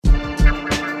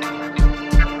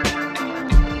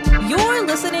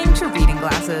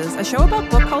Glasses, a show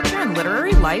about book culture and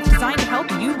literary life designed to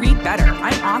help you read better.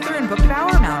 I'm author and book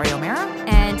devourer Mallory O'Mara.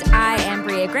 And I am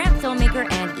Bria Grant,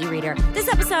 filmmaker and e-reader. This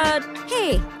episode,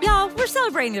 hey, y'all, we're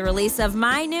celebrating the release of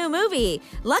my new movie,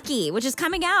 Lucky, which is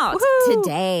coming out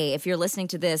today. If you're listening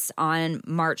to this on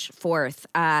March 4th,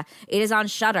 it is on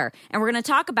Shudder. And we're going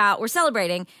to we're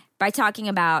celebrating by talking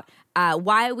about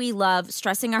why we love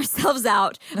stressing ourselves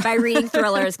out by reading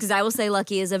thrillers, because I will say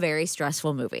Lucky is a very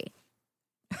stressful movie.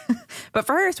 But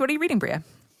first, what are you reading, Bria?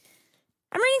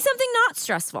 I'm reading something not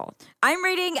stressful. I'm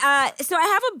reading, so I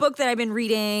have a book that I've been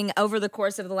reading over the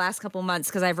course of the last couple months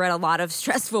because I've read a lot of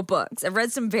stressful books. I've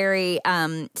read some very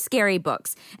scary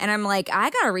books. And I'm like, I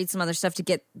got to read some other stuff to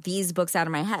get these books out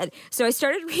of my head. So I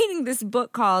started reading this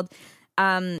book called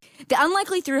The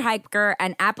Unlikely Thru Hiker,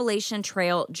 An Appalachian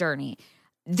Trail Journey.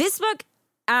 This book,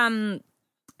 I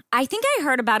think I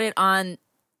heard about it on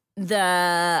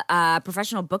the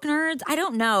Professional Book Nerds. I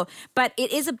don't know. But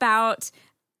it is about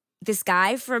this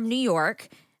guy from New York,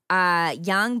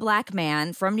 young black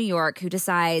man from New York who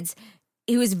decides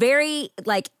he was very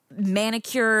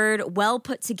manicured, well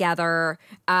put together.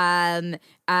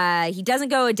 He doesn't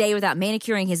go a day without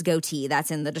manicuring his goatee. That's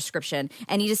in the description.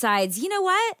 And he decides, you know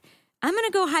what? I'm going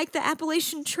to go hike the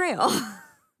Appalachian Trail.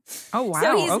 Oh, wow.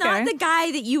 So he's not the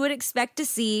guy that you would expect to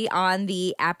see on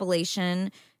the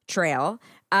Appalachian Trail.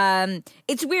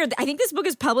 It's weird. I think this book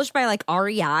is published by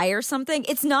REI or something.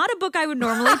 It's not a book I would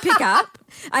normally pick up.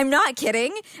 I'm not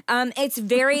kidding. It's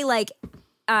very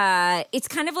it's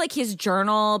kind of like his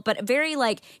journal, but very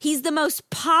he's the most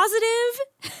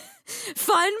positive,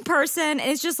 fun person. And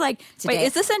it's just today. Wait,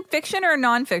 is this in fiction or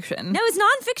nonfiction? No, it's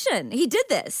nonfiction. He did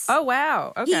this. Oh,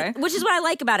 wow. Okay. Which is what I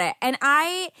like about it. And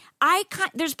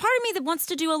there's part of me that wants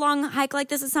to do a long hike like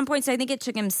this at some point. So I think it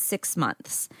took him 6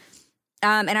 months.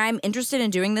 And I'm interested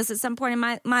in doing this at some point in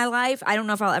my life. I don't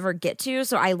know if I'll ever get to.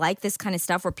 So I like this kind of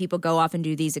stuff where people go off and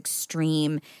do these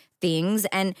extreme things.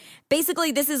 And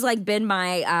basically, this has been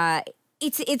my.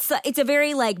 It's a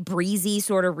very breezy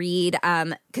sort of read,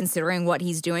 considering what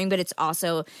he's doing. But it's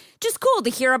also just cool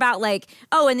to hear about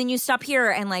and then you stop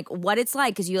here and what it's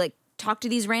like because you talk to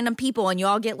these random people and you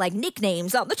all get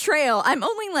nicknames on the trail. I'm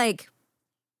only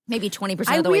maybe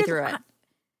 20% of the way through it.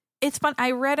 It's fun. I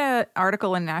read an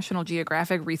article in National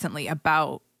Geographic recently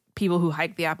about people who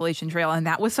hike the Appalachian Trail, and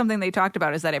that was something they talked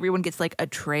about, is that everyone gets a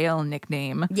trail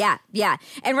nickname. Yeah.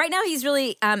 And right now he's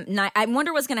really I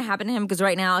wonder what's going to happen to him, because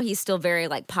right now he's still very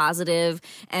positive,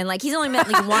 and he's only met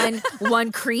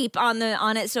one creep on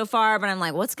it so far, but I'm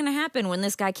what's going to happen when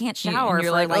this guy can't shower? And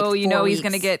you're for 4 he's weeks?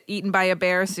 going to get eaten by a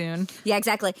bear soon. Yeah,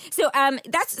 exactly. So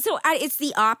it's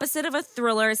the opposite of a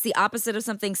thriller. It's the opposite of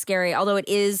something scary, although it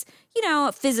is,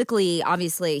 physically,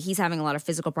 obviously he's having a lot of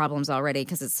physical problems already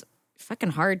because it's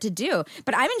fucking hard to do,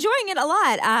 but I'm enjoying it a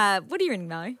lot. What are you reading,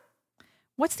 Molly?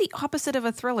 What's the opposite of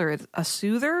a thriller? A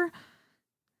soother?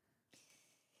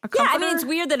 Yeah, I mean, it's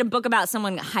weird that a book about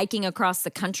someone hiking across the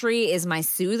country is my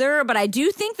soother, but I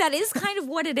do think that is kind of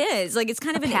what it is. It's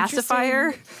kind of an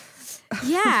pacifier.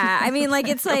 Yeah, I mean,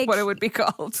 it's what it would be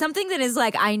called. Something that is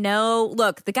I know.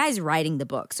 Look, the guy's writing the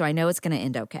book, so I know it's going to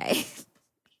end okay.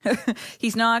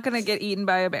 He's not going to get eaten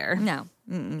by a bear. No.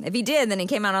 Mm-mm. If he did, then he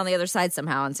came out on the other side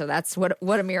somehow, and so that's what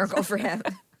a miracle for him.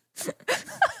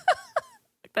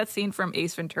 That scene from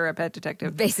Ace Ventura: Pet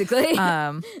Detective. Basically.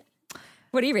 What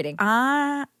are you reading?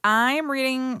 I'm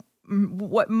reading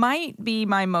what might be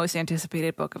my most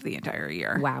anticipated book of the entire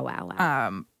year.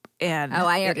 Wow. And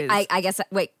I guess.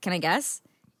 Wait, can I guess?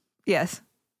 Yes.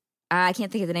 I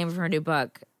can't think of the name of her new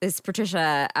book. It's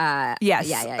Patricia. Yes.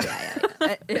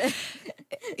 Yeah.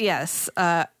 Yes.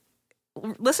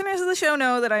 Listeners of the show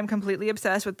know that I'm completely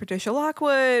obsessed with Patricia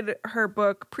Lockwood. Her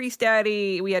book, Priest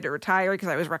Daddy, we had to retire because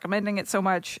I was recommending it so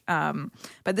much.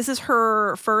 But this is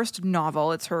her first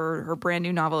novel. It's her brand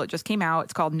new novel. It just came out.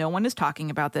 It's called No One Is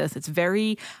Talking About This. It's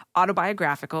very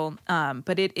autobiographical,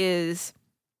 but it is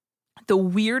the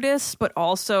weirdest but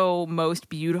also most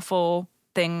beautiful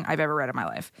thing I've ever read in my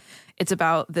life. It's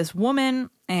about this woman,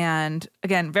 and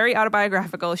again, very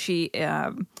autobiographical. She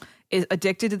is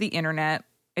addicted to the internet.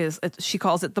 She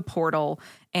calls it the portal,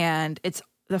 and it's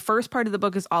the first part of the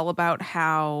book is all about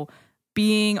how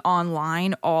being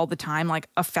online all the time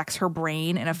affects her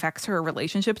brain and affects her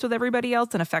relationships with everybody else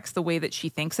and affects the way that she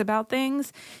thinks about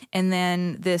things. And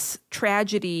then this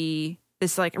tragedy,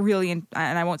 this really, and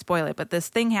I won't spoil it, but this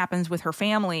thing happens with her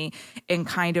family and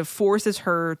kind of forces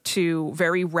her to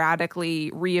very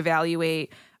radically reevaluate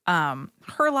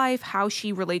her life, how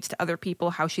she relates to other people,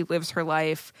 how she lives her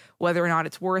life, whether or not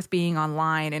it's worth being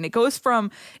online. And it goes from,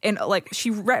 and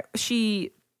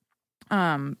she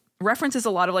references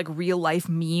a lot of like real life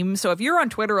memes. So if you're on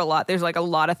Twitter a lot, there's like a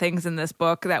lot of things in this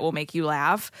book that will make you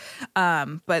laugh.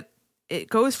 But it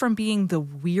goes from being the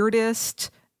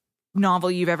weirdest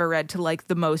novel you've ever read to like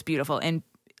the most beautiful. And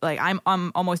like I'm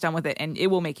almost done with it, and it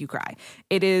will make you cry.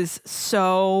 It is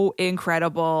so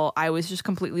incredible. I was just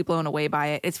completely blown away by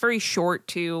it. It's very short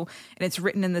too, and it's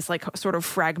written in this like sort of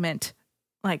fragment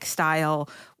like style.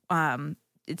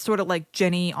 It's sort of like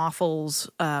Jenny Offal's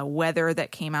Weather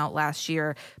that came out last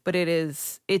year, but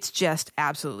it's just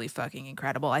absolutely fucking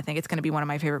incredible. I think it's going to be one of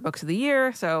my favorite books of the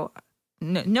year. So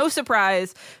no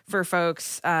surprise for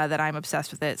folks that I'm obsessed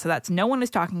with it. So that's No One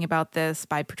Is Talking About This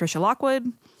by Patricia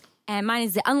Lockwood. And mine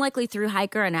is The Unlikely Thru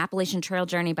Hiker, an Appalachian Trail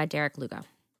Journey by Derek Lugo.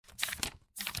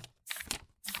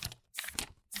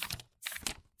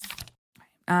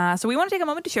 So we want to take a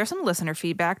moment to share some listener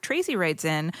feedback. Tracy writes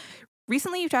in,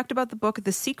 recently you talked about the book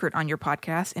The Secret on your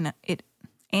podcast,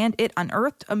 and it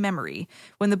unearthed a memory.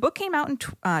 When the book came out in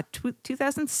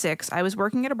 2006, I was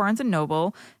working at a Barnes &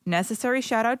 Noble. Necessary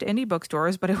shout out to indie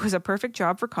bookstores, but it was a perfect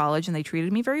job for college, and they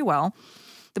treated me very well.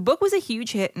 The book was a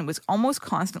huge hit and was almost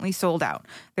constantly sold out.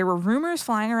 There were rumors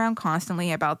flying around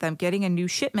constantly about them getting a new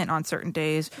shipment on certain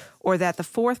days, or that the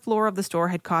fourth floor of the store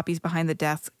had copies behind the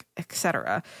desk,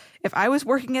 etc. If I was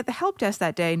working at the help desk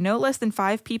that day, no less than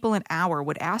 5 people an hour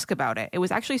would ask about it. It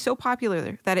was actually so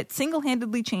popular that it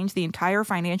single-handedly changed the entire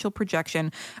financial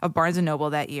projection of Barnes & Noble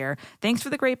that year. Thanks for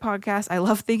the great podcast. I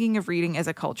love thinking of reading as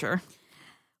a culture.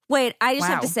 Wait, I just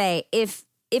have to say, if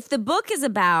the book is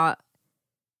about,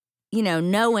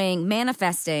 knowing,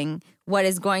 manifesting what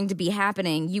is going to be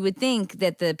happening, you would think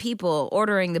that the people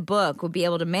ordering the book would be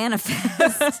able to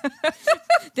manifest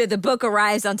that the book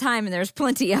arrives on time and there's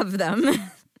plenty of them.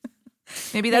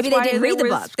 Maybe they didn't read the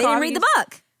book. They didn't read the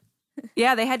book.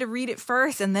 Yeah, they had to read it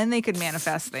first and then they could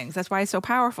manifest things. That's why it's so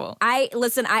powerful. I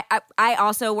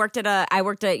also worked at a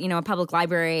public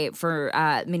library for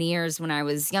many years when I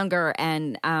was younger,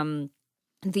 and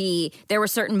there were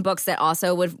certain books that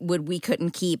also we couldn't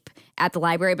keep at the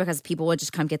library because people would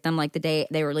just come get them like the day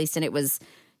they were released, and it was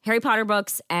Harry Potter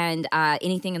books and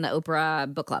anything in the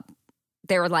Oprah book club.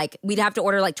 They were like, we'd have to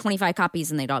order like 25 copies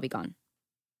and they'd all be gone.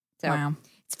 So wow.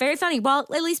 It's very funny. Well,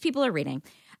 at least people are reading.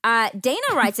 Dana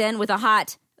writes in with a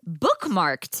hot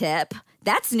bookmark tip.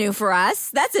 That's new for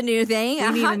us. That's a new thing.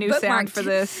 We need a new sound for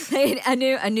this.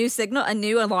 a new signal, a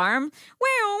new alarm.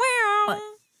 Wow.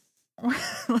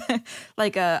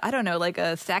 Like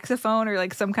a saxophone or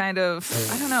like some kind of,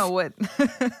 I don't know what.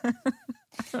 I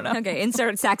don't know. Okay,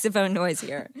 insert saxophone noise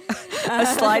here. A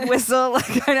slide whistle.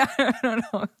 Like, I don't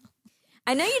know.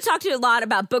 I know you talked a lot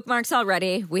about bookmarks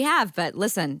already. We have, but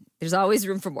listen, there's always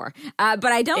room for more. But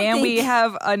I don't think... And we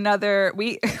have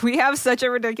we have such a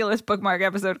ridiculous bookmark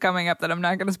episode coming up that I'm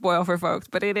not going to spoil for folks,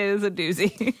 but it is a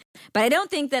doozy. But I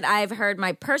don't think that I've heard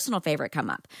my personal favorite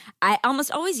come up. I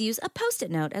almost always use a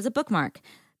Post-it note as a bookmark.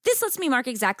 This lets me mark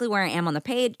exactly where I am on the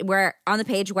page where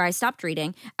I stopped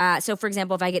reading. So, for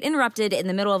example, if I get interrupted in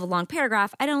the middle of a long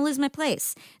paragraph, I don't lose my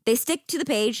place. They stick to the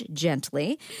page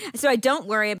gently, so I don't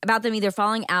worry about them either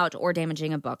falling out or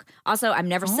damaging a book. Also, I'm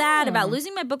never sad about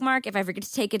losing my bookmark if I forget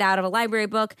to take it out of a library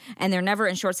book, and they're never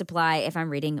in short supply if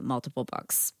I'm reading multiple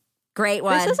books. Great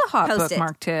one. This is a hot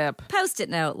bookmark tip.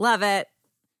 Post-it note. Love it.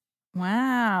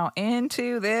 Wow.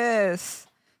 Into this.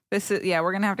 This is,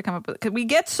 we're going to have to come up with, because we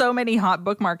get so many hot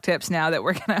bookmark tips now that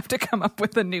we're going to have to come up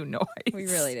with a new noise. We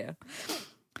really do.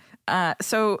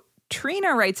 So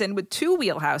Trina writes in with 2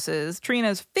 wheelhouses.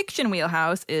 Trina's fiction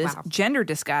wheelhouse is gender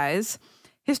disguise,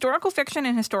 historical fiction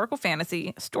and historical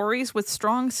fantasy, stories with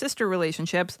strong sister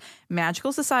relationships,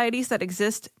 magical societies that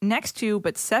exist next to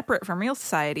but separate from real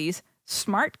societies,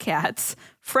 smart cats,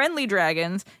 friendly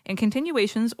dragons, and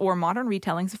continuations or modern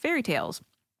retellings of fairy tales.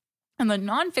 And the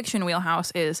nonfiction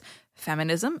wheelhouse is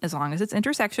feminism, as long as it's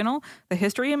intersectional, the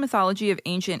history and mythology of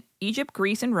ancient Egypt,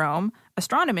 Greece, and Rome,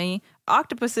 astronomy,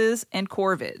 octopuses, and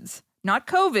corvids. Not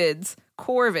covids,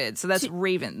 corvids. So that's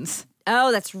ravens.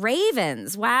 Oh, that's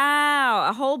ravens. Wow.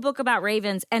 A whole book about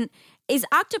ravens. And is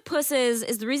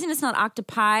the reason it's not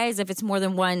octopi is if it's more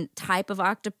than one type of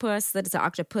octopus, that it's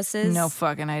octopuses? No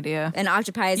fucking idea. And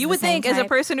octopi is you the would same think type. As a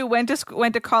person who went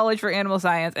to college for animal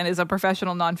science and is a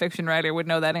professional nonfiction writer would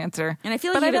know that answer. And I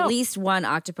feel like you have at least one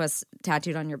octopus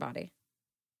tattooed on your body.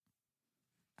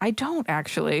 I don't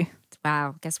actually.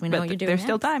 Wow. Guess we know what you're doing. There's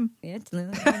still time.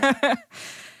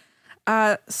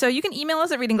 So you can email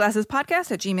us at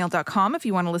readingglassespodcast@gmail.com if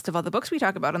you want a list of all the books we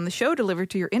talk about on the show delivered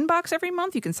to your inbox every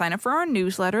month. You can sign up for our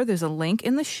newsletter. There's a link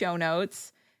in the show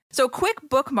notes. So quick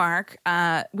bookmark.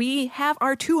 We have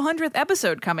our 200th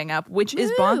episode coming up, which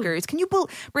is bonkers. Can you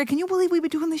believe we've been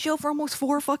doing this show for almost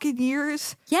 4 fucking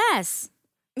years? Yes.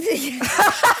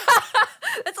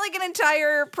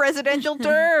 entire presidential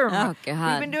term. Oh,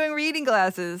 God. We've been doing reading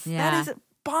glasses. Yeah. That is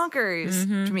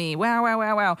bonkers to me.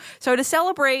 Wow. So to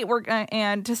celebrate,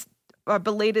 and just a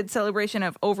belated celebration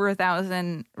of over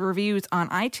 1,000 reviews on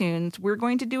iTunes, we're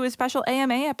going to do a special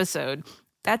AMA episode.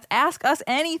 That's Ask Us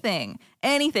Anything,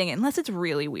 unless it's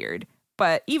really weird.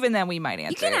 But even then, we might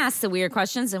answer. You can ask the weird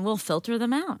questions, and we'll filter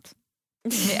them out.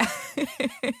 Yeah.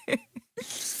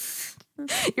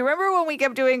 You remember when we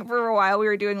kept doing, for a while, we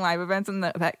were doing live events, and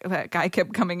that guy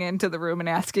kept coming into the room and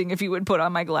asking if he would put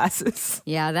on my glasses?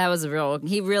 Yeah, that was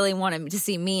he really wanted to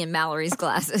see me in Mallory's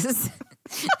glasses.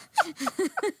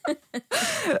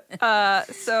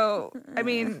 So, I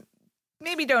mean,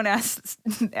 maybe don't ask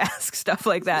stuff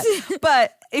like that,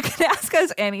 but you can ask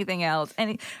us anything else,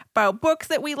 about books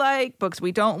that we like, books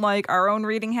we don't like, our own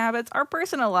reading habits, our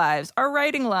personal lives, our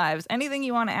writing lives. Anything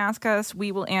you want to ask us,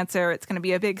 we will answer. It's going to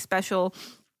be a big special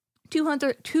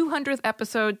 200th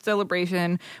episode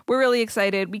celebration. We're really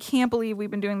excited. We can't believe we've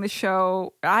been doing this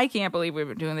show. I can't believe we've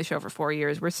been doing this show for 4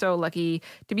 years. We're so lucky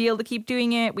to be able to keep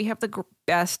doing it. We have the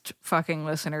best fucking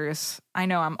listeners. I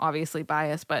know I'm obviously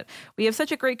biased, but we have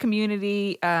such a great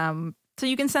community. So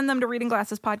you can send them to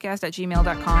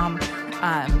readingglassespodcast@gmail.com.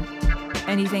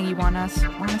 Anything you want us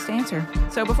to answer.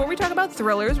 So before we talk about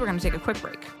thrillers, we're going to take a quick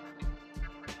break.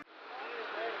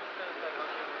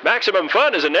 Maximum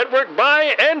Fun is a network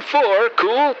by and for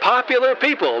cool, popular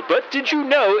people. But did you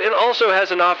know it also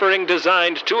has an offering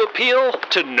designed to appeal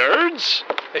to nerds?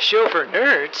 A show for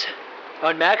nerds?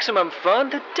 On Maximum Fun?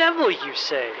 The devil, you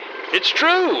say? It's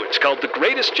true. It's called The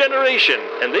Greatest Generation,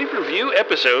 and they review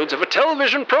episodes of a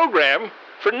television program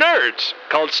for nerds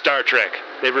called Star Trek.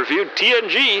 They've reviewed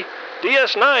TNG,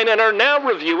 DS9, and are now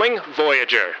reviewing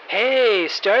Voyager. Hey,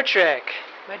 Star Trek.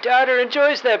 My daughter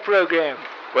enjoys that program.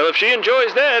 Well, if she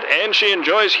enjoys that, and she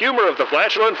enjoys humor of the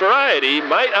flatulent variety,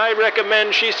 might I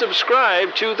recommend she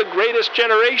subscribe to The Greatest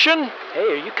Generation?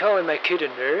 Hey, are you calling my kid a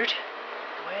nerd?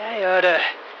 Boy, I oughta...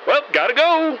 Well, gotta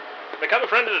go. Become a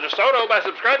friend of DeSoto by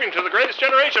subscribing to The Greatest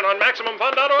Generation on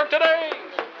MaximumFun.org today.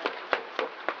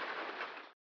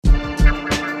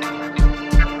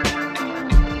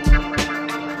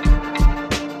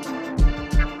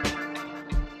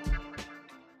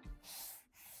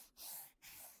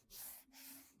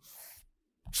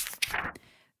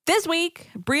 This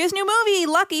week, Bria's new movie,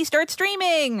 Lucky, starts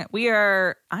streaming.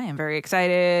 I am very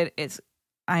excited. This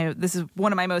is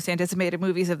one of my most anticipated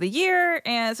movies of the year.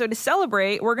 And so to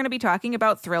celebrate, we're going to be talking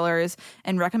about thrillers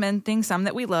and recommending some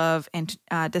that we love and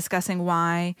discussing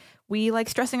why we like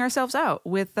stressing ourselves out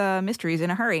with mysteries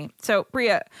in a hurry. So,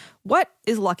 Bria, what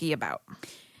is Lucky about?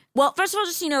 Well, first of all,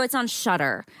 just so you know, it's on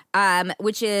Shudder,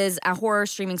 which is a horror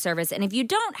streaming service. And if you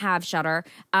don't have Shudder,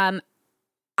 you know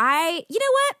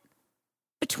what?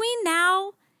 Between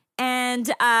now and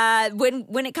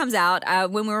when it comes out,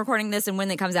 when we're recording this and when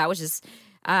it comes out, which is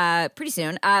pretty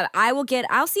soon,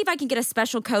 I'll see if I can get a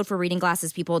special code for Reading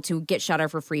Glasses people to get Shudder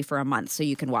for free for a month so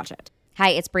you can watch it. Hi,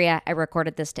 it's Bria. I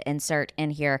recorded this to insert in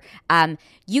here.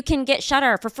 You can get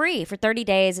Shudder for free for 30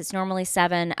 days. It's normally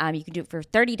 $7. You can do it for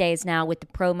 30 days now with the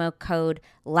promo code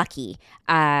LUCKY.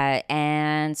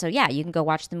 And so, yeah, you can go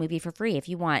watch the movie for free if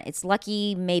you want. It's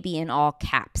Lucky, maybe in all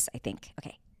caps, I think.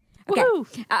 Okay.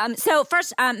 So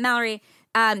first, Mallory,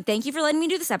 thank you for letting me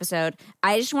do this episode.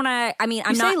 I just want to, I'm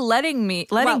not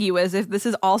letting you as if this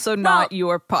is also not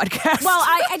your podcast. Well,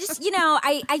 I just,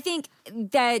 I think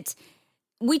that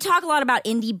we talk a lot about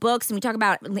indie books and we talk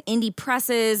about indie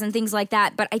presses and things like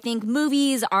that, but I think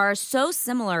movies are so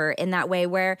similar in that way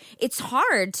where it's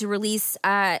hard to release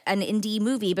an indie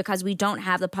movie because we don't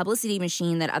have the publicity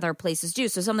machine that other places do.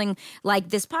 So something like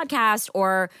this podcast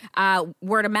or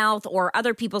word of mouth or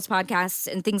other people's podcasts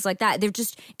and things like that,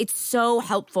 it's so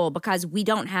helpful because we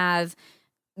don't have...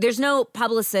 There's no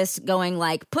publicist going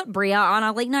like, put Bria on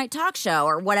a late night talk show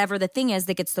or whatever the thing is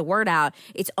that gets the word out.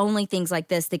 It's only things like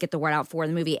this that get the word out for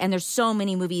the movie. And there's so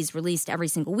many movies released every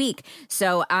single week.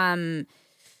 So,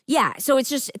 so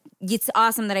it's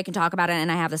awesome that I can talk about it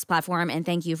and I have this platform. And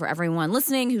thank you for everyone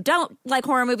listening who don't like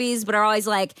horror movies but are always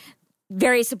like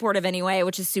very supportive anyway,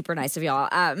 which is super nice of y'all.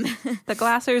 The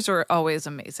Glassers are always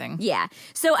amazing. Yeah.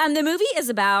 So the movie is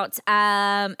about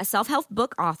a self-help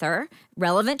book author,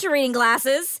 relevant to Reading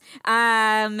Glasses,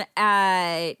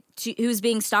 who's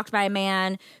being stalked by a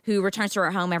man who returns to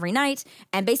her home every night.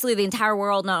 And basically the entire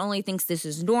world not only thinks this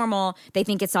is normal, they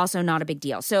think it's also not a big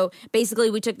deal. So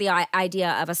basically we took the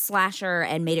idea of a slasher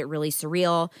and made it really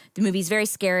surreal. The movie's very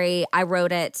scary. I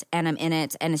wrote it and I'm in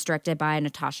it, and it's directed by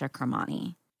Natasha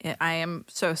Kermani. I am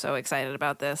so excited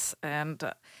about this, and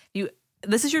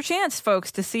this is your chance,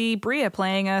 folks, to see Bria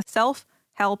playing a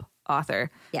self-help author.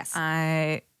 Yes.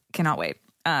 I cannot wait.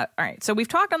 All right. So we've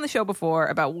talked on the show before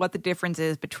about what the difference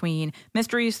is between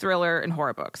mysteries, thriller, and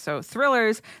horror books. So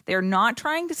thrillers, they're not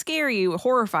trying to scare you,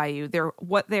 horrify you.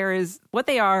 What they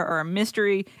are a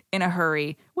mystery in a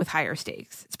hurry with higher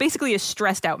stakes. It's basically a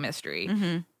stressed out mystery.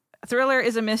 A thriller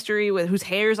is a mystery whose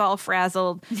hair's all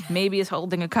frazzled, maybe is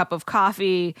holding a cup of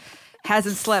coffee,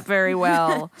 hasn't slept very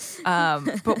well.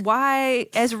 But why,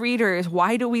 as readers,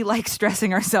 why do we like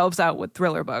stressing ourselves out with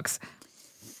thriller books?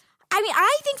 I mean,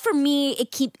 I think for me,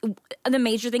 the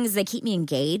major thing is they keep me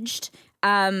engaged.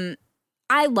 I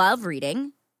love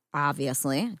reading,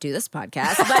 obviously. I do this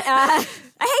podcast, but I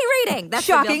hate reading. That's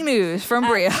shocking news from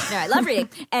Bria. No, I love reading.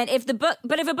 And if a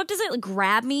book doesn't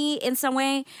grab me in some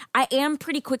way, I am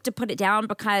pretty quick to put it down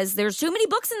because there's too many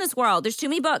books in this world. There's too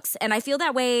many books. And I feel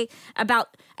that way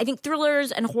about, I think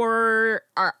thrillers and horror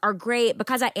are great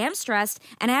because I am stressed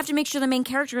and I have to make sure the main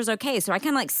character is okay. So I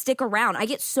kind of like stick around. I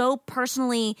get so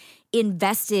personally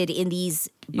invested in these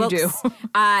books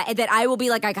that I will be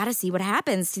like, I gotta see what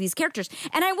happens to these characters.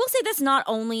 And I will say that's not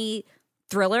only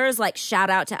thrillers, like shout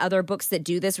out to other books that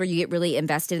do this where you get really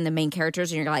invested in the main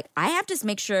characters and you're like, I have to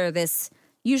make sure this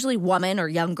usually woman or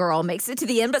young girl makes it to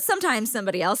the end, but sometimes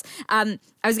somebody else. I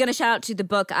was going to shout out to the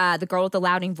book, The Girl with the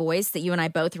Louding Voice that you and I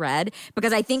both read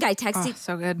because I think I texted. Oh,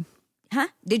 so good. Huh?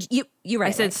 Did you read it?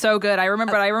 I said right? so good. I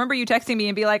remember you texting me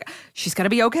and be like, she's going to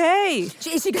be okay.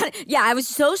 Yeah, I was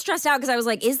so stressed out because I was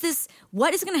like,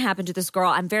 what is going to happen to this girl?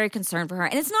 I'm very concerned for her.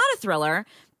 And it's not a thriller,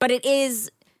 but it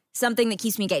is something that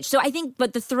keeps me engaged. So I think,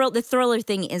 but the thriller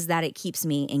thing is that it keeps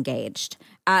me engaged.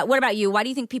 What about you? Why do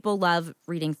you think people love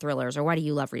reading thrillers, or why do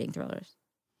you love reading thrillers?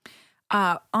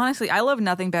 Honestly, I love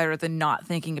nothing better than not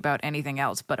thinking about anything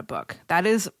else but a book. That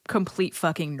is complete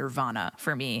fucking nirvana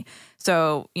for me.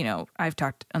 So, I've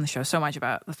talked on the show so much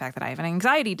about the fact that I have an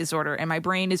anxiety disorder and my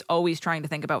brain is always trying to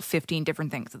think about 15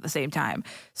 different things at the same time.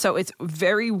 So it's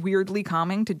very weirdly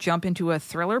calming to jump into a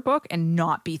thriller book and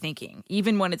not be thinking.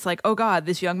 Even when it's like, oh God,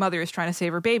 this young mother is trying to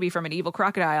save her baby from an evil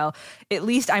crocodile. At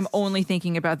least I'm only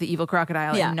thinking about the evil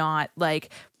crocodile and not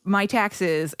like my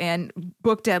taxes and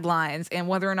book deadlines and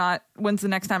whether or not when's the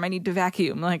next time I need to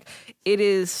vacuum. Like, it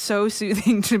is so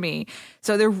soothing to me.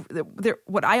 So they're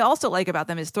what I also like about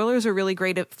them is thrillers are really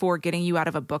great for getting you out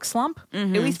of a book slump, at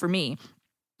least for me.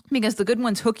 Because the good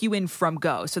ones hook you in from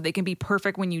go, so they can be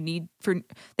perfect when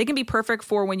they can be perfect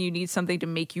for when you need something to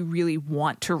make you really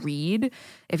want to read.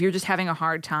 If you're just having a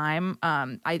hard time,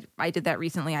 I did that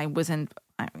recently. I'm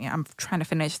trying to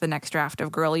finish the next draft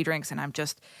of Girly Drinks, and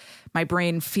my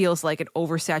brain feels like an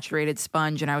oversaturated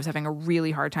sponge, and I was having a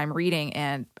really hard time reading.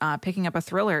 And picking up a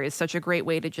thriller is such a great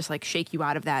way to just like shake you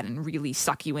out of that and really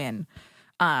suck you in.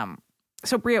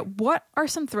 So, Bria, what are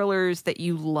some thrillers that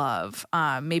you love?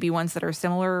 Maybe ones that are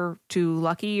similar to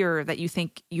Lucky, or that you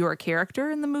think your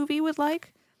character in the movie would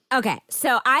like? Okay,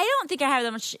 so I don't think I have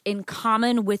that much in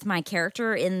common with my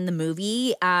character in the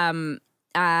movie.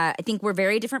 I think we're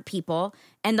very different people,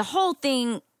 and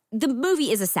the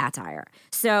movie is a satire.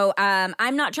 So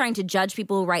I'm not trying to judge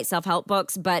people who write self-help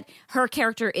books, but her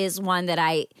character is one that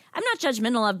I'm not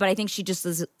judgmental of, but I think she just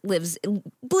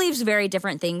believes very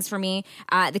different things for me.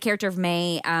 The character of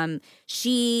May,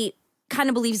 she kind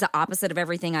of believes the opposite of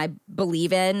everything I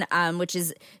believe in, which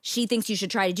is she thinks you should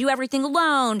try to do everything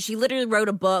alone. She literally wrote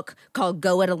a book called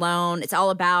Go It Alone. It's all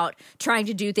about trying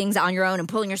to do things on your own and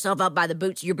pulling yourself up by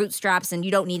your bootstraps, and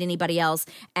you don't need anybody else.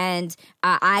 And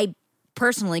I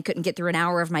personally couldn't get through an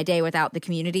hour of my day without the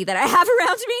community that I have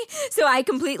around me. So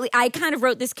I kind of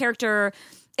wrote this character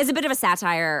as a bit of a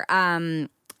satire.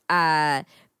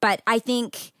 But I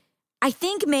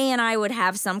think May and I would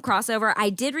have some crossover. I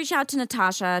did reach out to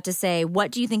Natasha to say,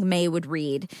 what do you think May would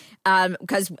read?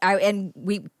 Because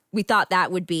we thought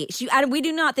that would be, we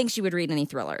do not think she would read any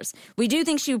thrillers. We do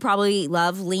think she would probably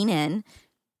love Lean In.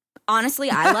 Honestly,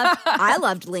 I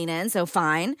loved Lean In, so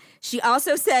fine. She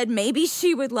also said maybe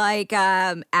she would like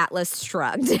Atlas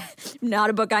Shrugged. Not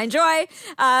a book I enjoy,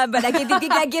 but I think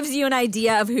that gives you an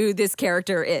idea of who this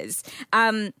character is.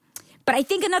 But I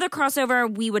think another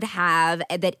crossover we would have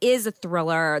that is a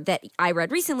thriller that I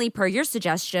read recently, per your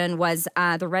suggestion, was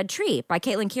The Red Tree by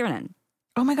Caitlin Kiernan.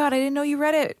 Oh my God, I didn't know you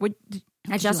read it.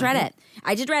 I just read it.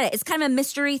 I did read it. It's kind of a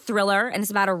mystery thriller, and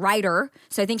it's about a writer.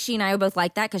 So I think she and I would both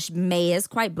like that because May is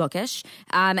quite bookish,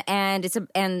 and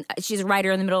she's a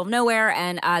writer in the middle of nowhere,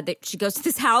 and she goes to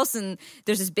this house, and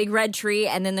there's this big red tree,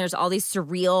 and then there's all these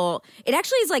surreal. It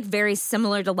actually is like very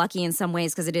similar to Lucky in some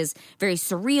ways because it is very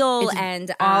surreal,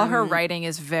 and all her writing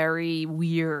is very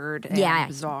weird and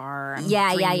bizarre. And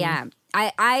yeah.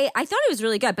 I thought it was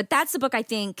really good, but that's the book I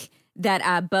think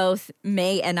that both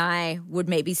May and I would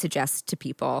maybe suggest to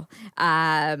people.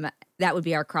 That would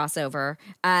be our crossover.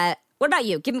 What about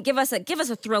you? Give us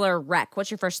a thriller rec.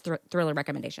 What's your first thriller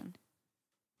recommendation?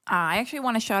 I actually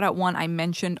want to shout out one I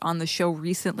mentioned on the show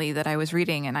recently that I was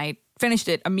reading, and I finished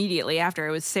it immediately after.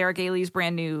 It was Sarah Gailey's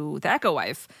brand new The Echo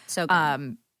Wife. So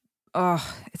good.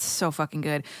 It's so fucking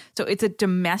good. So it's a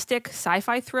domestic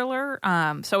sci-fi thriller.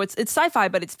 So it's sci-fi,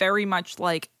 but it's very much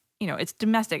like, it's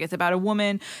domestic. It's about a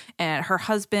woman and her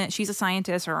husband. She's a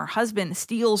scientist, or her husband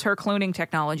steals her cloning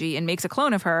technology and makes a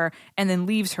clone of her and then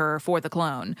leaves her for the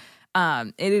clone.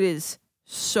 It is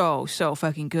so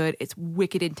fucking good. It's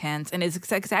wicked intense, and it's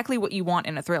exactly what you want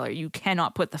in a thriller. You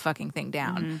cannot put the fucking thing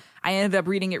down. Mm-hmm. I ended up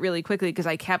reading it really quickly because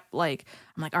I kept I'm like,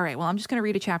 all right, well, I'm just gonna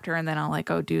read a chapter and then I'll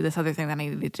go do this other thing that I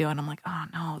needed to do, and I'm like, oh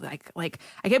no, like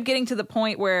I kept getting to the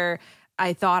point where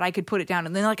I thought I could put it down,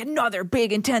 and then another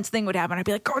big intense thing would happen. I'd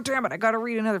be like, oh damn it, I got to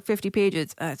read another 50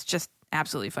 pages. It's just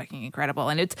absolutely fucking incredible,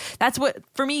 and that's what,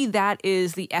 for me, that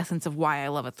is the essence of why I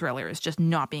love a thriller, is just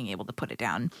not being able to put it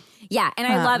down. Yeah, and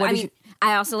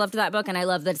I also loved that book, and I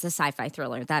love that it's a sci-fi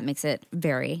thriller. That makes it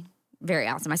very, very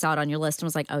awesome. I saw it on your list and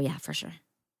was like, oh yeah, for sure.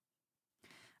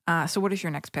 So what is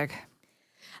your next pick?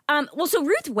 So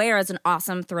Ruth Ware is an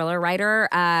awesome thriller writer,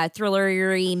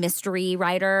 thrillery mystery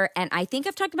writer, and I think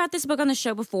I've talked about this book on the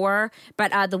show before,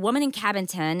 but The Woman in Cabin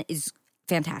 10 is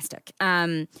fantastic.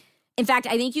 In fact,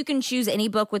 I think you can choose any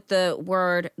book with the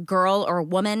word girl or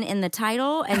woman in the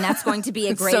title, and that's going to be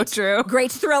a great,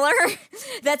 great thriller.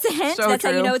 That's a hint. That's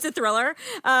how you know it's a thriller.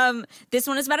 This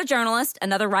one is about a journalist,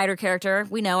 another writer character.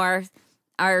 We know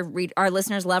our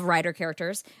listeners love writer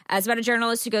characters. It's about a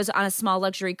journalist who goes on a small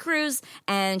luxury cruise,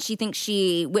 and she thinks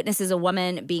she witnesses a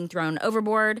woman being thrown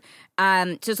overboard.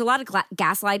 So it's a lot of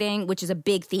gaslighting, which is a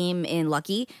big theme in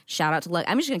Lucky. Shout out to Lucky.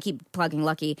 I'm just going to keep plugging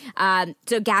Lucky.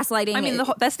 So gaslighting. I mean,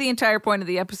 that's the entire point of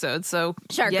the episode. So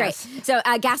sure, yes. Great. So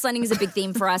gaslighting is a big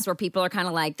theme for us, where people are kind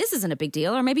of like, this isn't a big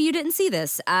deal, or maybe you didn't see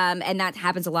this. And that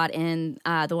happens a lot in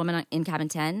The Woman in Cabin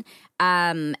 10.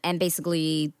 And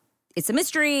basically, it's a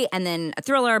mystery and then a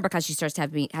thriller because she starts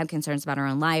to have concerns about her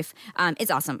own life.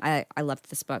 It's awesome. I loved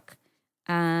this book.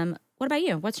 What about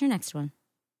you? What's your next one?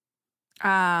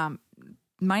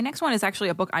 My next one is actually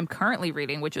a book I'm currently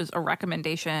reading, which is a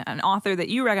recommendation, an author that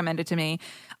you recommended to me.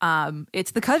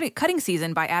 It's The Cutting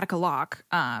Season by Attica Locke.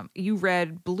 You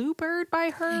read Bluebird by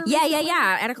her?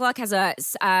 Yeah. Attica Locke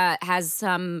has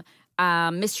some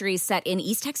mysteries set in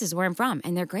East Texas, where I'm from,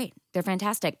 and they're great. They're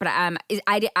fantastic. But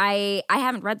I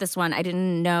haven't read this one. I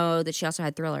didn't know that she also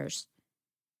had thrillers.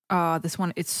 This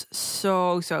one, it's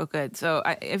so good. So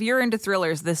if you're into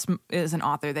thrillers, this is an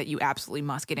author that you absolutely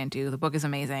must get into. The book is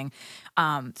amazing.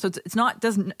 So it's not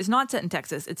set in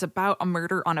Texas. It's about a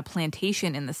murder on a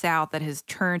plantation in the South that has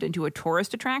turned into a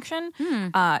tourist attraction.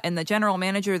 And the general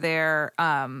manager there,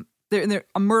 a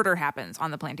murder happens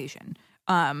on the plantation.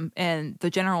 And the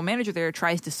general manager there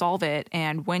tries to solve it.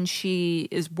 And when she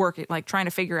is working, trying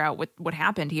to figure out what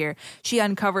happened here, she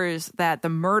uncovers that the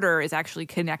murder is actually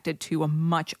connected to a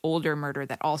much older murder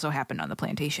that also happened on the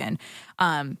plantation.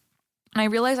 And I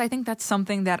realize I think that's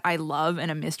something that I love in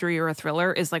a mystery or a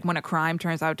thriller, is when a crime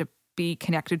turns out to be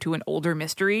connected to an older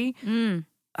mystery.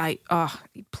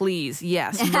 Please,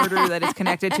 yes, murder that is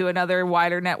connected to another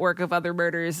wider network of other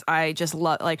murders. I just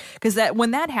love, because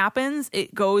when that happens,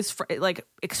 it goes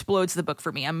explodes the book for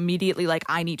me. I'm immediately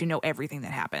I need to know everything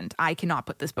that happened. I cannot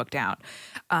put this book down.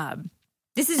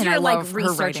 This is your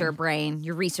researcher brain,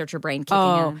 your researcher brain kicking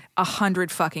in.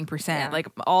 100%. Yeah.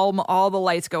 All the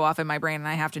lights go off in my brain, and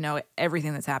I have to know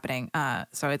everything that's happening.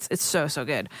 So it's so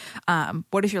good.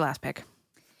 What is your last pick?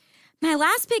 My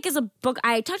last pick is a book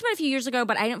I talked about a few years ago,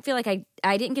 but I don't feel like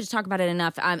I didn't get to talk about it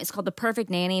enough. It's called The Perfect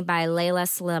Nanny by Leila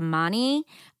Slimani,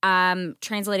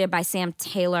 translated by Sam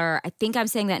Taylor. I think I'm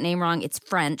saying that name wrong. It's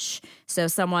French. So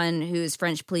someone who's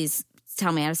French, please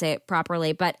tell me how to say it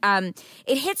properly. But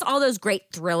it hits all those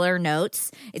great thriller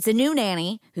notes. It's a new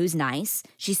nanny who's nice.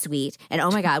 She's sweet. And oh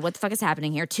my God, what the fuck is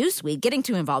happening here? Too sweet, getting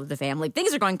too involved with the family.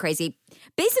 Things are going crazy.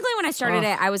 Basically, when I started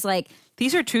it, I was like,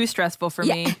 these are too stressful for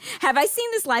me. Have I seen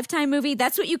this Lifetime movie?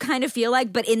 That's what you kind of feel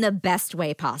like, but in the best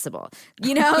way possible.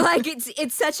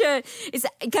 It's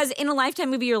because in a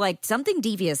Lifetime movie, you're like, something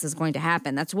devious is going to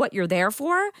happen. That's what you're there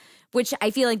for, which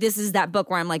I feel like this is that book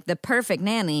where I'm like, the perfect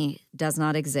nanny does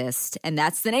not exist. And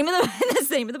that's the name of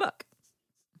the book.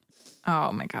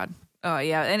 Oh my God. Oh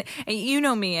yeah. And you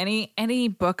know me, any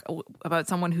book about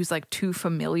someone who's too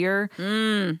familiar.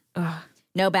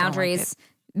 No boundaries.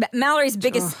 Mallory's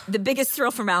the biggest thrill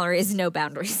for Mallory is no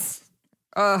boundaries.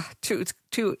 Too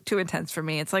intense for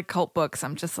me. It's like cult books.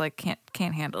 I'm just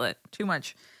can't handle it. Too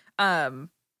much. What's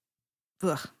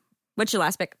your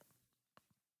last pick?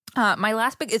 My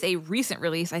last book is a recent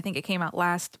release. I think it came out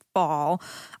last fall.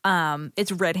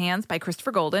 It's Red Hands by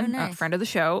Christopher Golden, a friend of the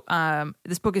show.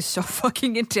 This book is so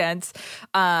fucking intense.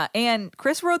 And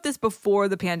Chris wrote this before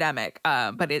the pandemic,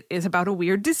 but it is about a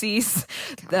weird disease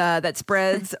that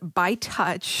spreads by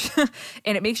touch,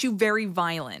 and it makes you very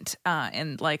violent.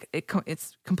 And like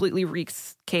it's completely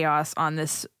wreaks chaos on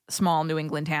this small New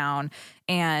England town.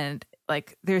 And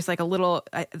like there's like a little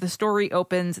the story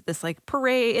opens at this like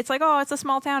parade. It's like, oh, it's a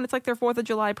small town, it's like their 4th of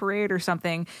July parade or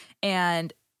something,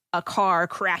 and a car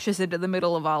crashes into the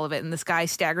middle of all of it, and this guy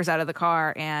staggers out of the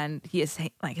car, and he is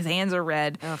like his hands are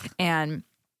red. Ugh. And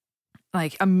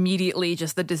like immediately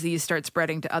just the disease starts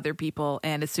spreading to other people,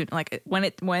 and as soon like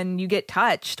when you get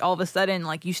touched, all of a sudden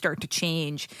like you start to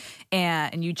change,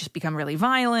 and you just become really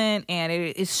violent, and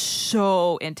it is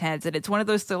so intense. And it's one of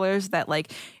those thrillers that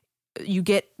like you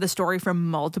get the story from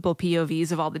multiple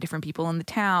POVs of all the different people in the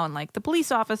town, like the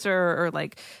police officer or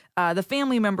like the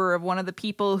family member of one of the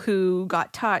people who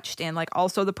got touched, and like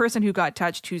also the person who got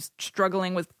touched who's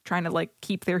struggling with trying to like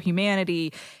keep their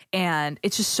humanity. And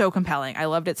it's just so compelling. I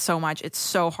loved it so much. It's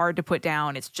so hard to put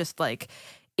down. It's just like,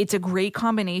 it's a great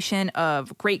combination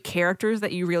of great characters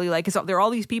that you really like. There are all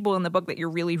these people in the book that you're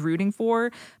really rooting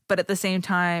for, but at the same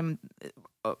time,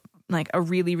 like a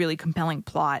really, really compelling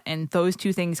plot. And those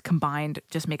two things combined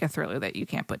just make a thriller that you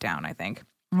can't put down, I think.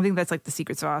 I think that's like the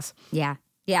secret sauce. Yeah.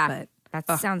 Yeah. But,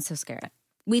 that sounds so scary.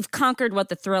 We've conquered what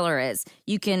the thriller is.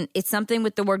 It's something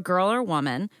with the word girl or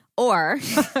woman, or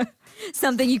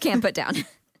something you can't put down.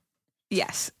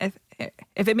 Yes. If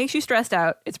it makes you stressed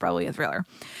out, it's probably a thriller.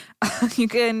 You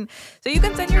can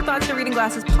send your thoughts to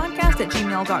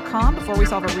readingglassespodcast@gmail.com. Before we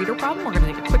solve a reader problem, we're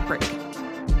going to take a quick break.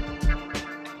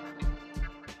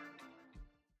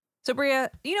 So, Bria,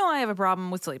 you know I have a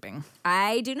problem with sleeping.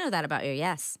 I do know that about you,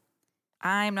 yes.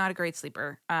 I'm not a great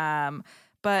sleeper.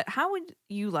 But how would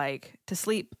you like to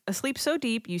sleep so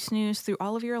deep you snooze through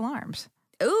all of your alarms?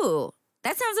 Ooh,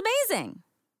 that sounds amazing.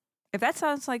 If that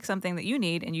sounds like something that you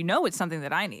need, and you know it's something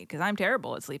that I need because I'm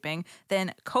terrible at sleeping,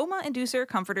 then Coma Inducer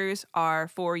comforters are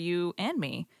for you and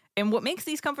me. And what makes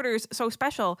these comforters so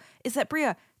special is that,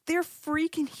 Bria, they're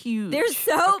freaking huge. They're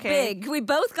so big. We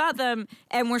both got them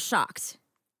and we're shocked.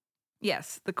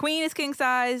 Yes, the queen is king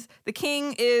size, the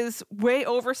king is way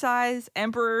oversized,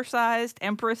 emperor sized,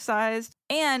 empress sized.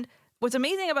 And what's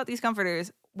amazing about these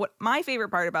comforters, what my favorite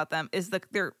part about them is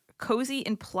they're cozy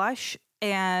and plush,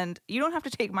 and you don't have to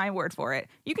take my word for it.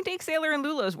 You can take Sailor and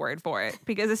Lula's word for it,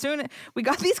 because as soon as we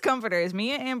got these comforters,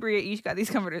 me and Bria each got these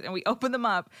comforters, and we opened them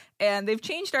up, and they've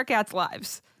changed our cat's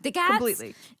lives. The cats,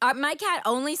 completely. My cat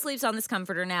only sleeps on this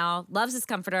comforter now, loves this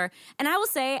comforter. And I will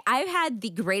say, I've had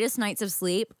the greatest nights of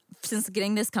sleep since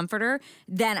getting this comforter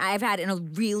than I've had in a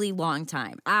really long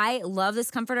time. I love this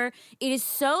comforter. It is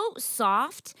so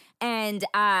soft, and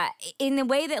in the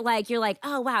way that like you're like,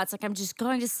 oh wow, it's like I'm just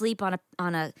going to sleep on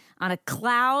a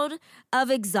cloud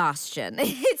of exhaustion.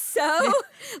 It's so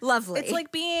lovely. It's like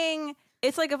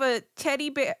if a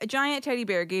giant teddy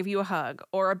bear gave you a hug,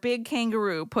 or a big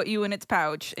kangaroo put you in its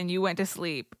pouch and you went to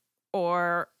sleep,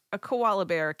 or a koala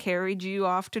bear carried you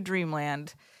off to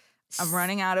dreamland. I'm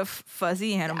running out of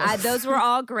fuzzy animals. Those were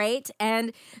all great.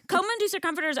 And Coma Inducer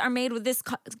comforters are made with this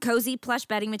cozy plush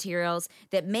bedding materials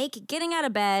that make getting out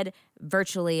of bed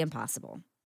virtually impossible.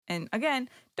 And again,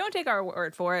 don't take our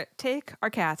word for it. Take our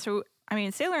cats, who, I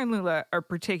mean, Sailor and Lula are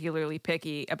particularly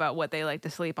picky about what they like to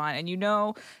sleep on. And you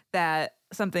know that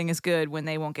something is good when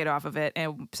they won't get off of it.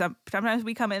 And sometimes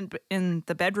we come in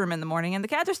the bedroom in the morning and the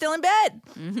cats are still in bed.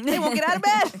 They won't get out of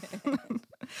bed.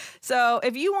 So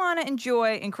if you want to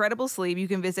enjoy incredible sleep, you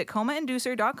can visit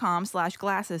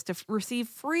comainducer.com/glasses to receive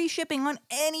free shipping on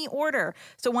any order.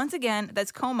 So once again,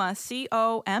 that's Coma,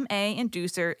 COMA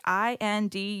Inducer,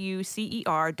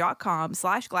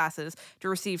 INDUCER.com/glasses to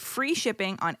receive free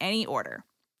shipping on any order.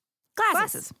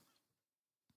 Glasses.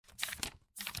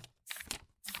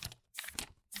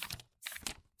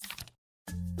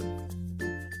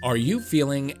 Are you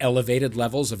feeling elevated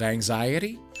levels of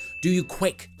anxiety? Do you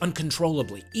quake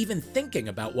uncontrollably, even thinking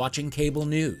about watching cable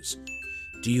news?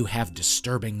 Do you have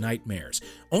disturbing nightmares,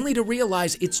 only to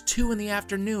realize it's 2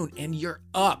 p.m. and you're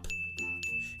up?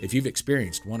 If you've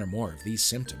experienced one or more of these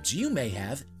symptoms, you may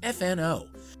have FNO,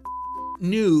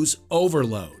 news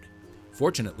overload.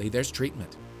 Fortunately, there's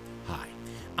treatment. Hi,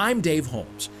 I'm Dave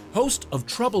Holmes, host of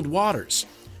Troubled Waters.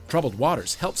 Troubled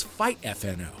Waters helps fight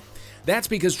FNO. That's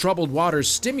because Troubled Waters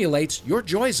stimulates your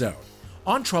joy zone.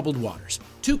 On Troubled Waters,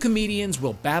 2 comedians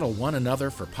will battle one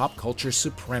another for pop culture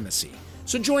supremacy.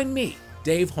 So join me,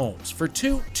 Dave Holmes, for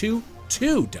 2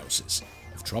 doses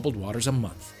of Troubled Waters a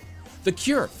month. The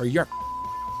cure for your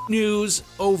news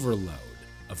overload.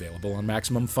 Available on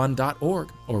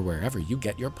MaximumFun.org or wherever you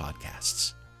get your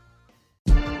podcasts.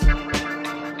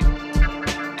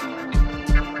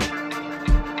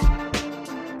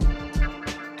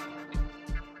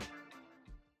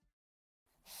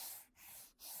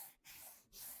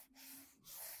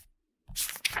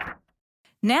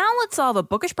 Now let's solve a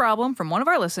bookish problem from one of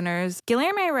our listeners.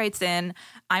 Guilherme writes in,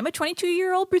 I'm a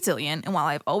 22-year-old Brazilian, and while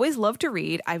I've always loved to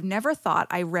read, I've never thought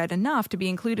I read enough to be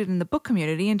included in the book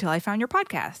community until I found your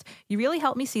podcast. You really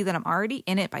helped me see that I'm already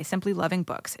in it by simply loving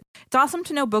books. It's awesome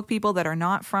to know book people that are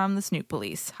not from the Snoot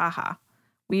Police. Haha.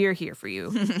 We are here for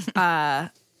you.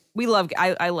 I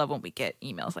love when we get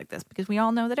emails like this because we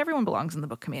all know that everyone belongs in the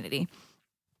book community.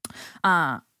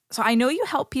 So I know you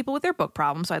help people with their book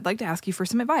problems, so I'd like to ask you for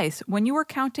some advice. When you were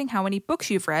counting how many books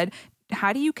you've read,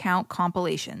 how do you count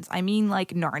compilations? I mean like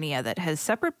Narnia that has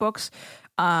separate books,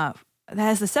 that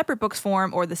has the separate books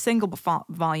form or the single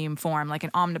volume form like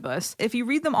an omnibus. If you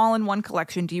read them all in one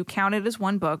collection, do you count it as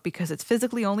one book because it's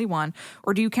physically only one,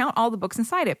 or do you count all the books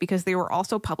inside it because they were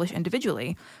also published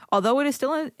individually? Although it is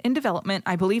still in development,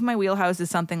 I believe my wheelhouse is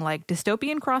something like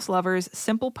dystopian cross lovers,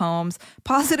 simple poems,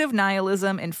 positive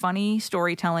nihilism, and funny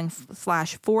storytelling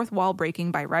 / fourth wall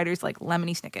breaking by writers like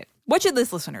Lemony Snicket. What should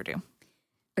this listener do?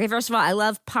 Okay, first of all, I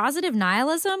love positive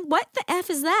nihilism. What the F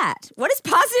is that? What is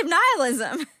positive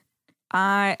nihilism?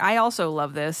 I also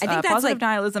love this. I think that's positive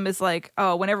nihilism is like,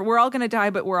 oh, whenever we're all going to die,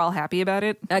 but we're all happy about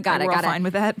it. We're all fine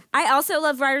with that. I also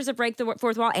love writers that break the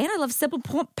fourth wall, and I love simple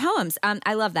poems.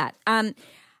 I love that.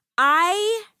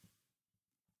 I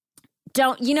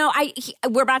don't,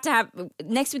 we're about to have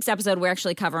next week's episode. We're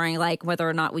actually covering like whether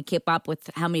or not we keep up with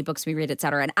how many books we read, et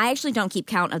cetera. And I actually don't keep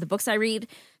count of the books I read,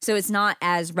 so it's not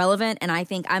as relevant. And I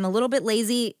think I'm a little bit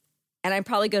lazy, and I'd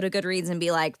probably go to Goodreads and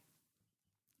be like,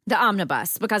 the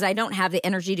omnibus, because I don't have the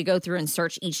energy to go through and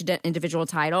search each individual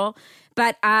title.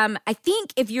 But I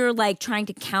think if you're like trying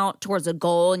to count towards a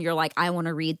goal and you're like, I want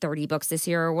to read 30 books this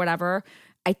year or whatever,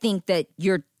 I think that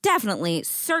you're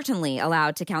certainly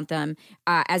allowed to count them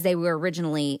as they were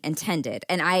originally intended.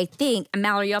 And I think,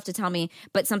 Mallory, you have to tell me,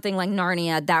 but something like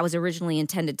Narnia, that was originally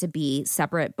intended to be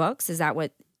separate books. Is that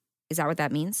what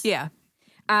that means? Yeah.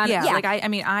 Yeah. Like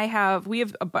we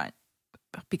have a bunch.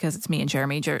 Because it's me and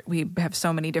Jeremy, we have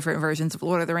so many different versions of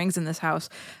Lord of the Rings in this house.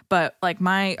 But like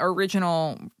my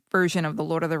original version of the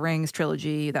Lord of the Rings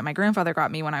trilogy that my grandfather got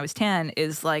me when I was 10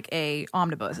 is like a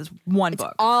omnibus. It's one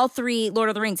book. All three Lord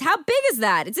of the Rings. How big is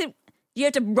that? You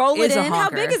have to roll it in? How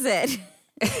big is it?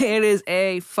 It is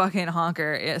a fucking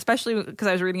honker, especially because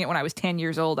I was reading it when I was 10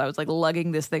 years old. I was like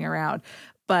lugging this thing around.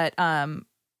 But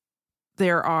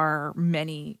there are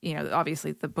many,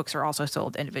 obviously the books are also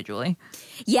sold individually.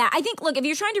 Yeah, I think, look, if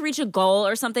you're trying to reach a goal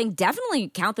or something, definitely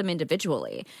count them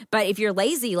individually. But if you're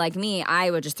lazy like me, I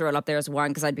would just throw it up there as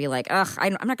one because I'd be like,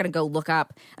 I'm not going to go look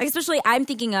up. Like, especially I'm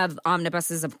thinking of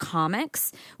omnibuses of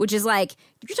comics, which is like,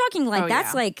 if you're talking like,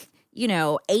 like,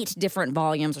 8 different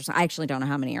volumes or something. I actually don't know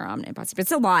how many are omnibuses, but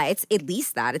it's a lot. It's at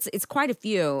least that. It's quite a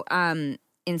few in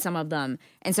some of them.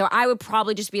 And so I would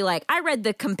probably just be like, I read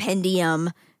the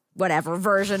compendium whatever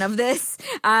version of this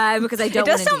because I don't. It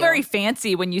does sound very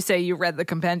fancy when you say you read the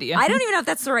compendium. I don't even know if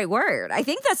that's the right word. I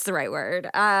think that's the right word.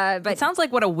 But it sounds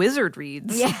like what a wizard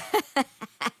reads. Yeah.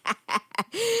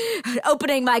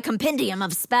 Opening my compendium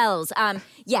of spells.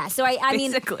 Yeah. So I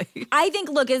mean, I think,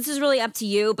 look, this is really up to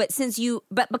you. But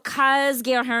because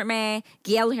Guilherme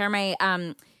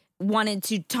wanted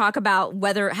to talk about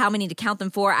how many to count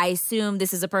them for, I assume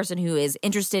this is a person who is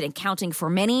interested in counting for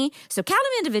many. So count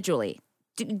them individually.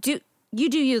 Do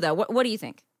you though? What do you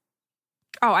think?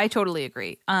 Oh, I totally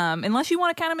agree. Unless you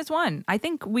want to count them as one. I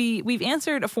think we've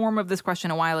answered a form of this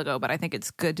question a while ago, but I think it's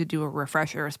good to do a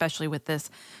refresher, especially with this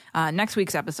next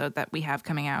week's episode that we have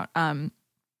coming out.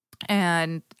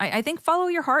 And I think follow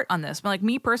your heart on this. Like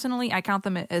me personally, I count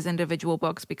them as individual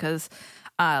books because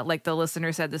like the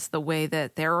listener said, this is the way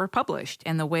that they're published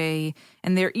and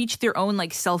they're each their own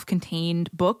like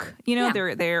self-contained book.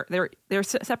 They're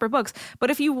separate books. But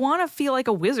if you want to feel like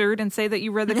a wizard and say that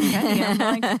you read the compendium,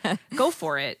 like go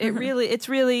for it. It's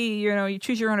really, you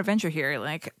choose your own adventure here.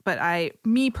 Like, but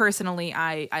me personally,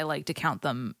 I like to count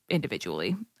them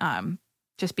individually,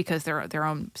 just because they're their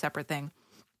own separate thing.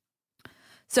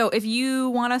 So if you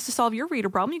want us to solve your reader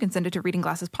problem, you can send it to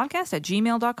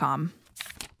readingglassespodcast@gmail.com.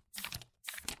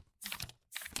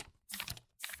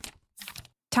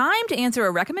 Time to answer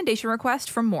a recommendation request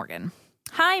from Morgan.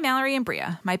 Hi, Mallory and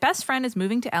Bria. My best friend is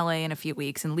moving to LA in a few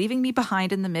weeks and leaving me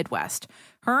behind in the Midwest.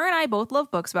 Her and I both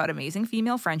love books about amazing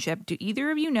female friendship. Do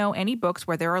either of you know any books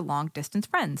where there are long-distance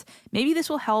friends? Maybe this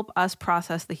will help us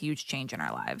process the huge change in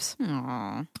our lives.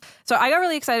 Aww. So I got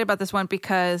really excited about this one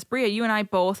because, Bria, you and I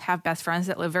both have best friends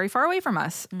that live very far away from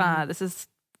us. This is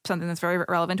something that's very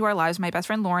relevant to our lives. My best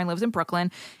friend Lauren lives in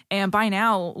Brooklyn. And by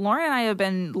now, Lauren and I have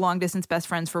been long-distance best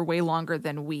friends for way longer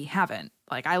than we haven't.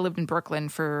 Like, I lived in Brooklyn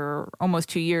for almost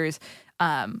 2 years,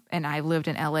 and I lived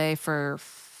in LA for,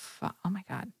 five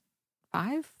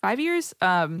years.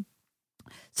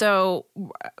 So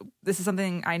this is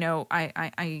something I know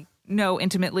I know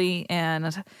intimately,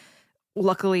 and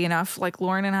luckily enough, like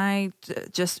Lauren and I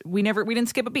we didn't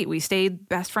skip a beat. We stayed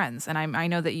best friends. And I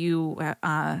know that you,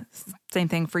 same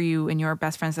thing for you and your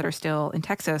best friends that are still in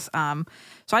Texas.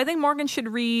 So I think Morgan should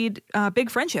read Big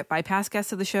Friendship by past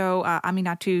guests of the show,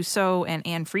 Aminatu Sow and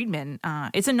Anne Friedman.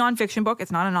 It's a nonfiction book.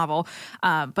 It's not a novel,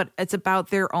 but it's about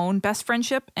their own best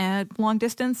friendship and long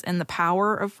distance and the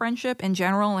power of friendship in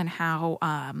general, and how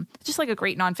just like a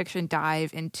great nonfiction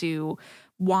dive into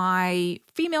why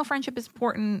female friendship is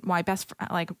important, why best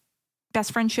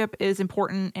friendship is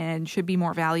important and should be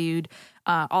more valued.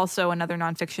 Also, another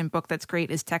nonfiction book that's great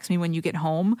is Text Me When You Get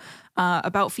Home,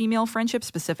 about female friendship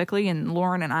specifically. And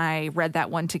Lauren and I read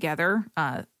that one together.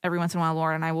 Every once in a while,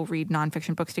 Lauren and I will read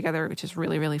nonfiction books together, which is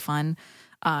really, really fun.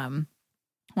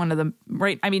 One of them,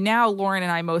 right? I mean, now Lauren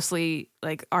and I mostly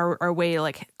like our way to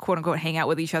like quote unquote hang out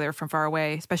with each other from far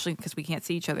away, especially because we can't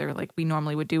see each other like we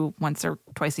normally would do once or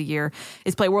twice a year,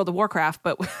 is play World of Warcraft.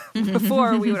 But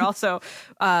before we would also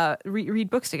read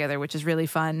books together, which is really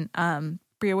fun.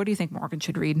 Bria, what do you think Morgan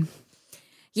should read?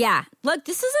 Yeah. Look,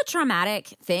 this is a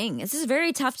traumatic thing. This is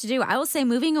very tough to do. I will say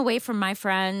moving away from my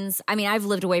friends, I mean, I've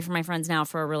lived away from my friends now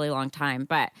for a really long time,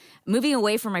 but moving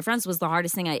away from my friends was the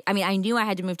hardest thing. I knew I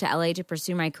had to move to LA to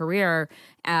pursue my career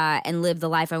and live the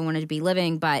life I wanted to be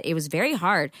living, but it was very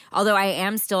hard. Although I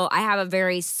have a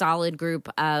very solid group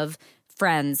of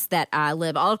friends that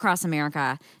live all across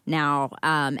America now,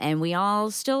 and we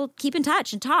all still keep in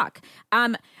touch and talk.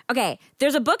 Okay,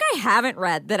 there's a book I haven't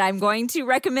read that I'm going to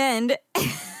recommend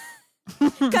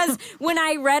because when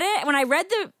I read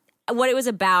what it was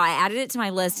about, I added it to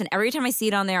my list, and every time I see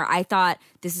it on there, I thought,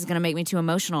 this is going to make me too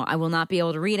emotional. I will not be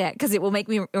able to read it because it will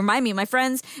remind me of my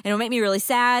friends, and it will make me really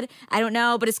sad. I don't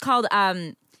know, but it's called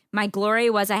My Glory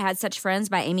Was I Had Such Friends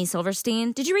by Amy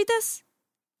Silverstein. Did you read this?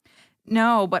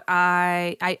 No, but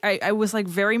I was like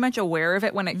very much aware of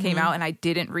it when it came out, and I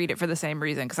didn't read it for the same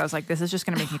reason because I was like, this is just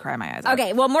going to make me cry my eyes out.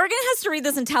 Okay, well, Morgan has to read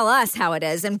this and tell us how it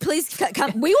is, and please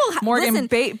come. We will Morgan, listen,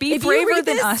 be braver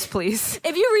than us, please.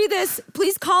 If you read this,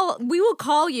 please call. We will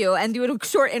call you and do a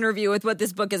short interview with what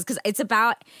this book is, because it's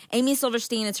about Amy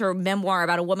Silverstein. It's her memoir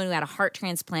about a woman who had a heart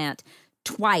transplant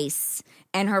twice,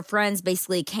 and her friends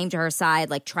basically came to her side,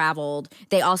 like traveled.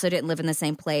 They also didn't live in the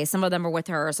same place. Some of them were with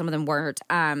her, some of them weren't.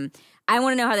 I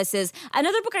want to know how this is.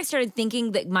 Another book I started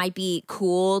thinking that might be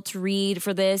cool to read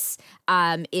for this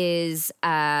is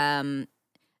The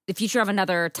Future of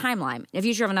Another Timeline. The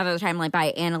Future of Another Timeline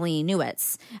by Annalee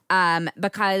Newitz,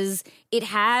 because it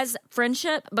has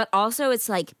friendship, but also it's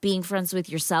like being friends with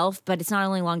yourself, but it's not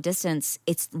only long distance,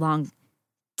 it's long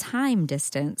time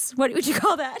distance. What would you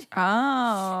call that?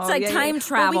 Oh, it's like time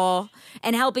travel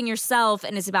and helping yourself,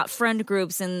 and it's about friend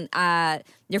groups and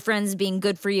your friends being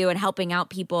good for you and helping out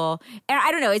people. And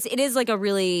I don't know, it is like a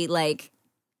really like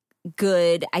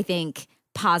good, I think,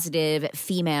 positive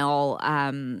female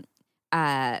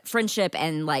friendship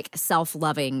and like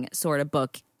self-loving sort of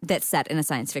book that's set in a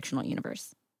science fictional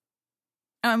universe.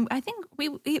 I think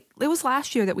it was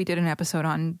last year that we did an episode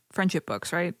on friendship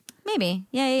books, right? Maybe.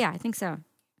 Yeah, I think so.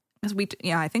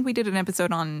 I think we did an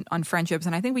episode on friendships,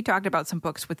 and I think we talked about some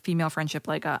books with female friendship,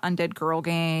 like Undead Girl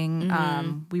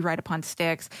Gang, We Ride Upon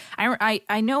Sticks.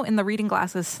 I know in the Reading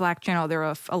Glasses Slack channel, there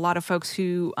are a lot of folks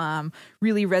who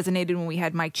really resonated when we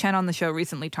had Mike Chen on the show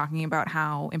recently talking about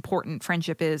how important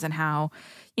friendship is and how,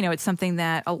 it's something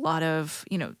that a lot of,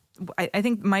 I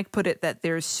think Mike put it that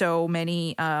there's so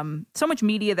much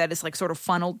media that is like sort of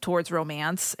funneled towards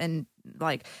romance, and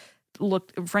like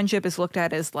friendship is looked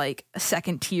at as like a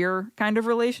second tier kind of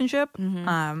relationship.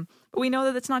 But we know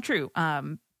that it's not true.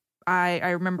 I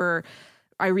remember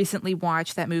I recently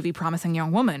watched that movie Promising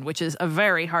Young Woman, which is a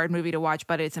very hard movie to watch,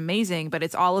 but it's amazing. But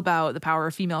it's all about the power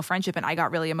of female friendship, and I got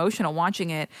really emotional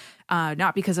watching it,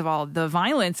 not because of all the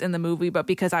violence in the movie, but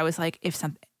because I was like, if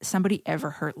somebody ever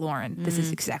hurt Lauren, this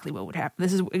is exactly what would happen.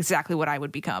 This is exactly what I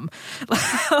would become.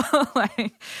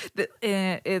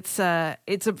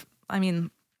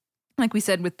 Like we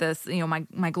said with this,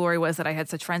 my glory was that I had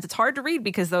such friends. It's hard to read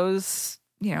because those,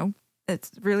 it's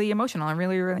really emotional and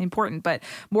really, really important. But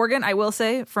Morgan, I will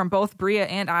say, from both Bria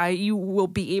and I, you will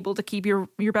be able to keep your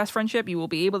best friendship. You will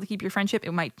be able to keep your friendship.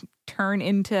 It might turn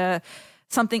into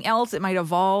something else. It might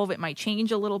evolve. It might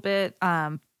change a little bit.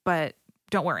 But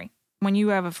don't worry. When you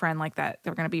have a friend like that,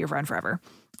 they're going to be your friend forever.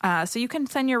 So you can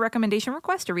send your recommendation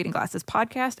request to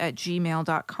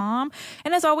readingglassespodcast@gmail.com.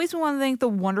 And as always, we want to thank the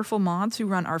wonderful mods who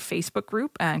run our Facebook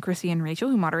group, and Chrissy and Rachel,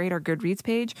 who moderate our Goodreads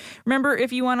page. Remember,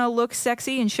 if you want to look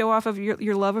sexy and show off of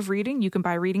your love of reading, you can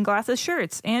buy Reading Glasses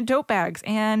shirts and tote bags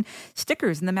and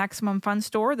stickers in the Maximum Fun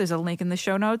store. There's a link in the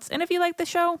show notes. And if you like the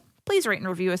show, please rate and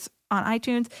review us on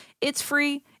iTunes. It's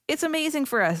free. It's amazing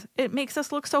for us. It makes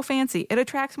us look so fancy. It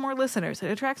attracts more listeners.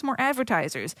 It attracts more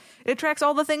advertisers. It attracts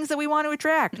all the things that we want to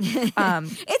attract. It's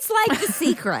like The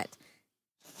Secret.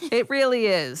 It really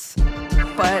is.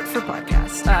 But for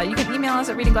podcasts, you can email us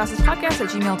at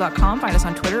readingglassespodcast@gmail.com. Find us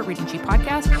on Twitter at Reading Cheap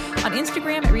Podcast, on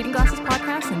Instagram at Reading Glasses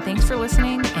Podcast. And thanks for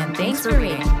listening, and thanks for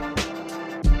reading.